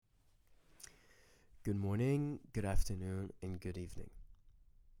Good morning, good afternoon, and good evening.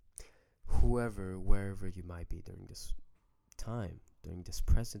 Wherever you might be during this during this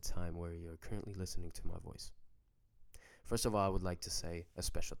present time where you're currently listening to my voice. First of all, I would like to say a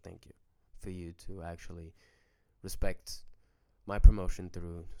special thank you for you to actually respect my promotion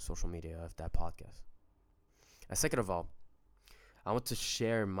through social media of that podcast. And second of all, I want to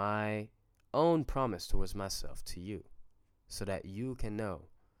share my own promise towards myself to you so that you can know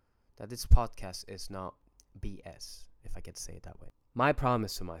that this podcast is not BS, if I can say it that way. My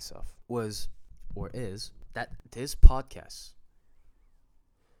promise to myself was, or is, that this podcast,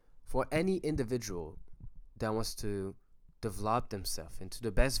 for any individual that wants to develop themselves into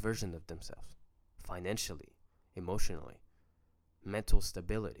the best version of themselves, financially, emotionally, mental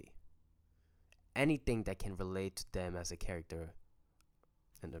stability, anything that can relate to them as a character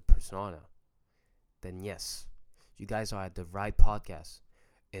and a persona, then yes, you guys are at the right podcast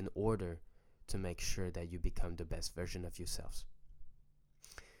in order to make sure that you become the best version of yourselves.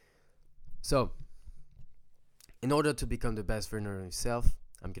 So, in order to become the best version of yourself,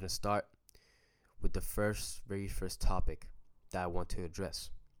 I'm going to start with the very first topic that I want to address: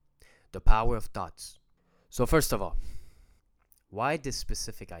 the power of thoughts. So, first of all, why this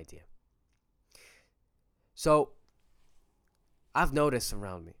specific idea? So, I've noticed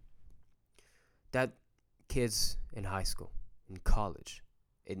around me that kids in high school, in college,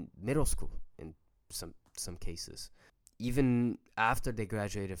 in middle school, in some cases, even after they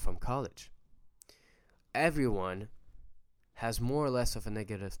graduated from college, everyone has more or less of a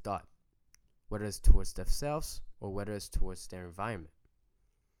negative thought, whether it's towards themselves or whether it's towards their environment.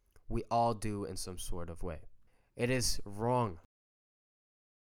 We all do in some sort of way. It is wrong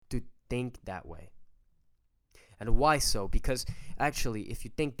to think that way. And why so? Because actually, if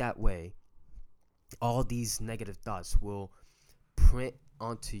you think that way, all these negative thoughts will print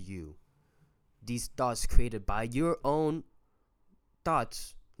onto you. These thoughts created by your own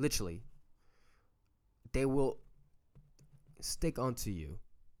thoughts, literally, they will stick onto you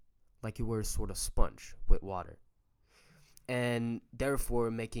like you were a sort of sponge with water. And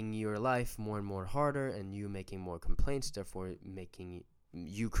therefore making your life more and more harder, and you making more complaints, therefore making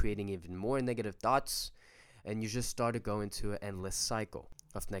you creating even more negative thoughts. And you just start to go into an endless cycle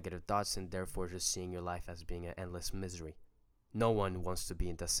of negative thoughts, and therefore just seeing your life as being an endless misery. No one wants to be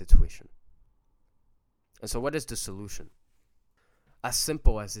in that situation. And so what is the solution? As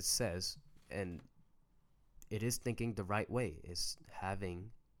simple as it says, and it is thinking the right way, is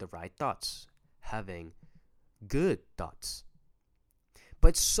having the right thoughts, having good thoughts. But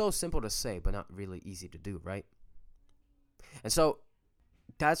it's so simple to say, but not really easy to do, right? And so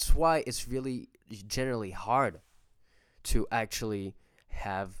that's why it's really generally hard to actually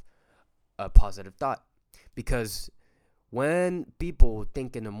have a positive thought. Because when people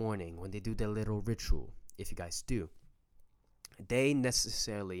think in the morning, when they do their little ritual, if you guys do, they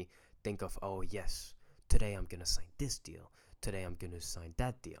necessarily think of, oh yes, today I'm going to sign this deal. Today I'm going to sign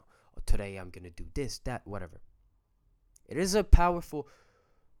that deal. Or today I'm going to do this, that, whatever. It is a powerful,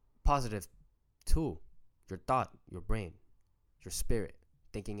 positive tool. Your thought, your brain, your spirit,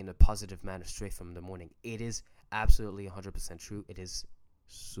 thinking in a positive manner straight from the morning. It is absolutely 100% true. It is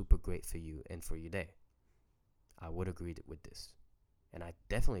super great for you and for your day. I would agree with this. And I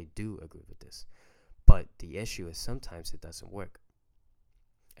definitely do agree with this. But the issue is sometimes it doesn't work.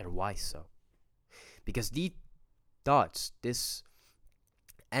 And why so? Because these thoughts, this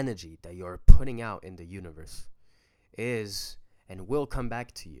energy that you're putting out in the universe is and will come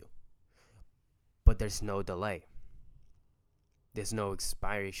back to you. But there's no delay. There's no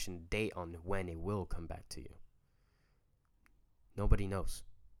expiration date on when it will come back to you. Nobody knows.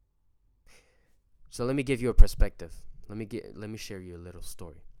 So let me give you a perspective. Let me share you a little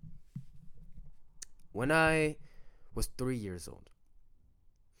story. When I was 3 years old,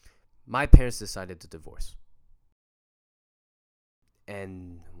 my parents decided to divorce.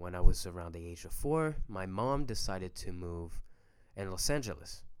 And when I was around the age of 4, my mom decided to move in Los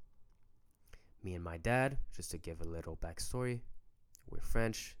Angeles. Me and my dad, just to give a little backstory, we're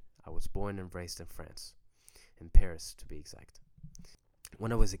French. I was born and raised in France, in Paris to be exact.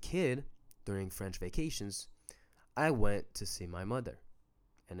 When I was a kid, during French vacations, I went to see my mother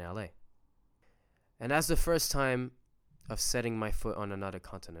in LA. And that's the first time of setting my foot on another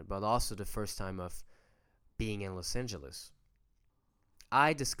continent, but also the first time of being in Los Angeles.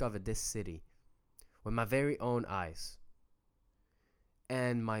 I discovered this city with my very own eyes.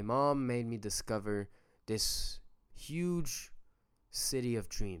 And my mom made me discover this huge city of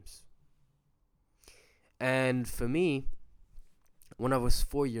dreams. And for me, when I was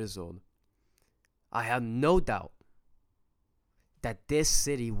 4 years old, I had no doubt that this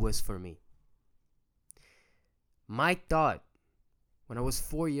city was for me. My thought when I was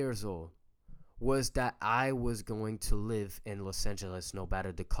 4 years old was that I was going to live in Los Angeles no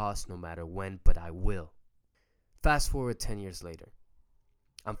matter the cost, no matter when, but I will. Fast forward 10 years later.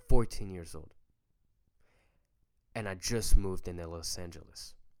 I'm 14 years old. And I just moved into Los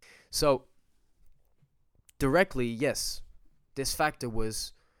Angeles. So, directly, yes, this factor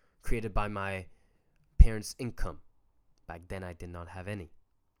was created by my parents' income. Back then, I did not have any,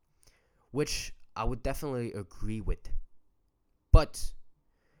 which I would definitely agree with. But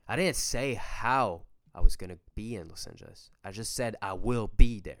I didn't say how I was going to be in Los Angeles. I just said I will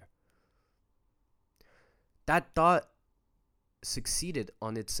be there. That thought succeeded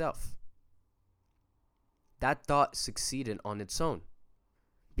on itself. That thought succeeded on its own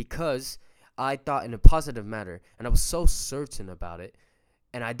because I thought in a positive manner, and I was so certain about it,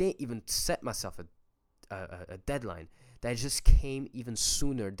 and I didn't even set myself a deadline that just came even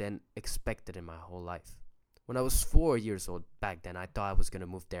sooner than expected in my whole life. When I was 4 years old back then, I thought I was going to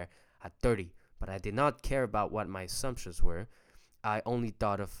move there at 30, but I did not care about what my assumptions were. I only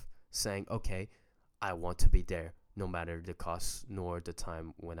thought of saying, okay, I want to be there no matter the cost nor the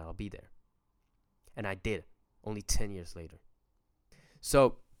time when I'll be there. And I did, only 10 years later.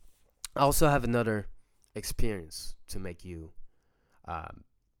 So I also have another experience to make you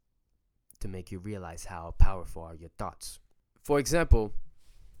realize how powerful are your thoughts. For example,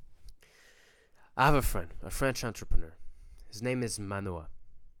 I have a friend, a French entrepreneur. His name is Manoa.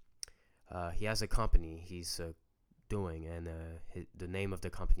 He has a company he's doing, and the name of the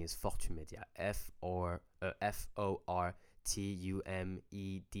company is Fortumedia. Fortumedia.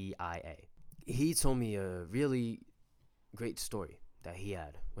 He told me a really great story that he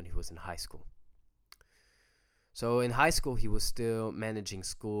had when he was in high school. So in high school, he was still managing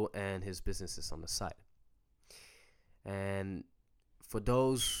school and his businesses on the side. And for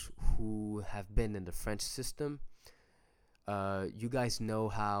those who have been in the French system, you guys know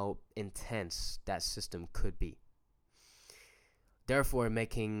how intense that system could be. Therefore,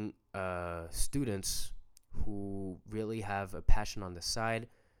 making students who really have a passion on the side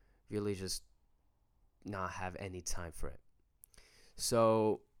really just not have any time for it.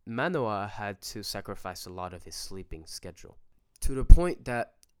 So Manoa had to sacrifice a lot of his sleeping schedule to the point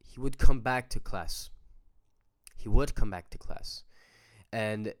that he would come back to class.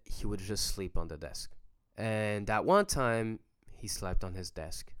 And he would just sleep on the desk. And at one time, he slept on his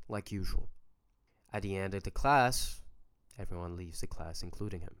desk like usual. At the end of the class, everyone leaves the class,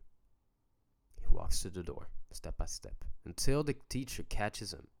 including him. He walks to the door, step by step, until the teacher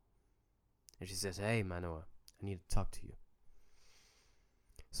catches him. And she says, "Hey, Manoa, I need to talk to you."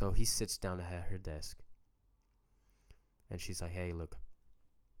 So he sits down at her desk. And she's like, "Hey, look,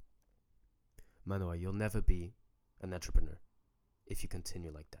 Manoa, you'll never be an entrepreneur if you continue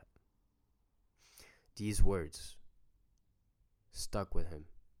like that." These words stuck with him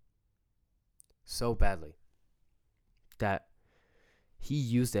so badly that he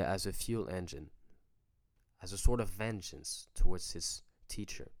used it as a fuel engine, as a sort of vengeance towards his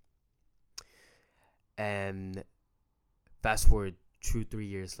teacher. And fast forward 2-3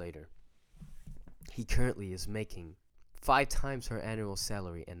 years later, he currently is making 5 times her annual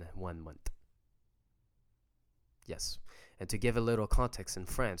salary in 1 month. Yes, and to give a little context, in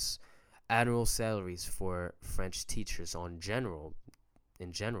France, annual salaries for French teachers in general,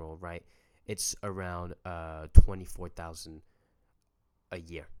 right, it's around 24,000 a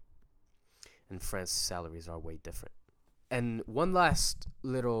year. And France salaries are way different. And one last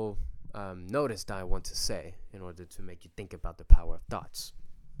little notice that I want to say in order to make you think about the power of thoughts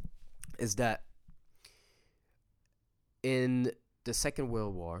is that in the Second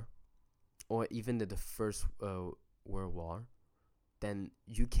World War, or even the First World War, then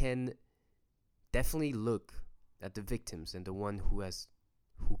you can definitely look at the victims and the one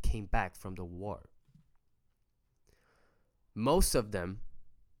who came back from the war. Most of them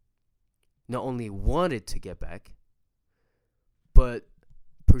not only wanted to get back, but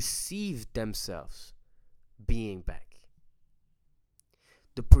perceived themselves being back.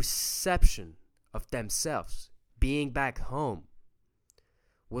 The perception of themselves being back home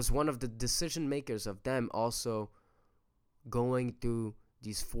was one of the decision makers of them also going through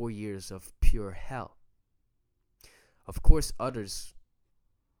these 4 years of pure hell. Of course, others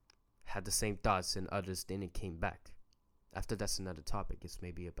had the same thoughts and others didn't came back. After that's another topic. It's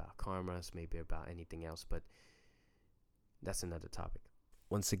maybe about karma, it's maybe about anything else, but that's another topic.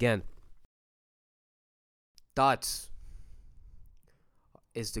 Once again, thoughts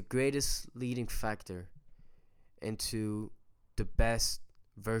is the greatest leading factor into the best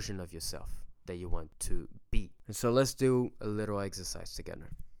version of yourself that you want to be. And so let's do a little exercise together.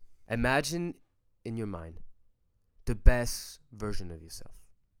 Imagine in your mind the best version of yourself.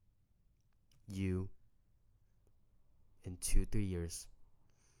 You, in 2-3 years,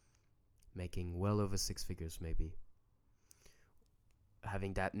 making well over 6 figures maybe,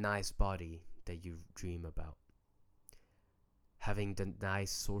 having that nice body that you dream about, having the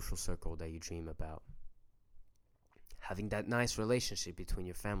nice social circle that you dream about, having that nice relationship between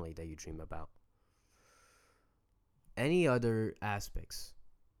your family that you dream about, any other aspects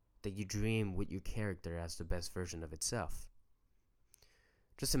that you dream with your character as the best version of itself.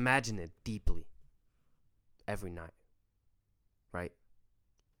 Just imagine it deeply every night, right?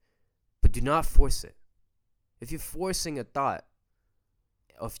 But do not force it. If you're forcing a thought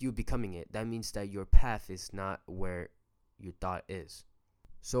of you becoming it, that means that your path is not where your thought is.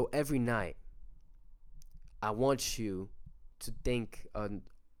 So every night, I want you to think on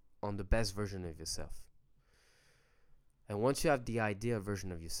the best version of yourself. And once you have the ideal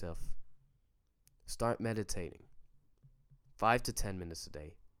version of yourself, start meditating. 5 to 10 minutes a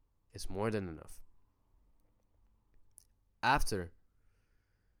day is more than enough. After,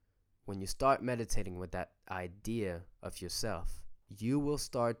 when you start meditating with that idea of yourself, you will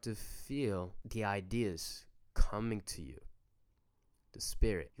start to feel the ideas coming to you. The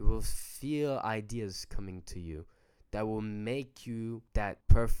spirit. You will feel ideas coming to you that will make you that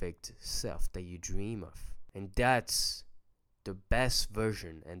perfect self that you dream of. And that's the best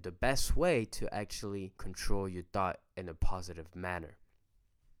version and the best way to actually control your thought in a positive manner.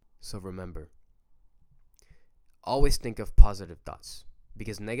 So remember, always think of positive thoughts,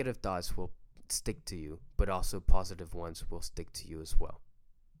 because negative thoughts will stick to you, but also positive ones will stick to you as well.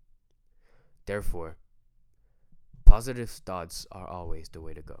 Therefore, positive thoughts are always the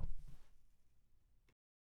way to go.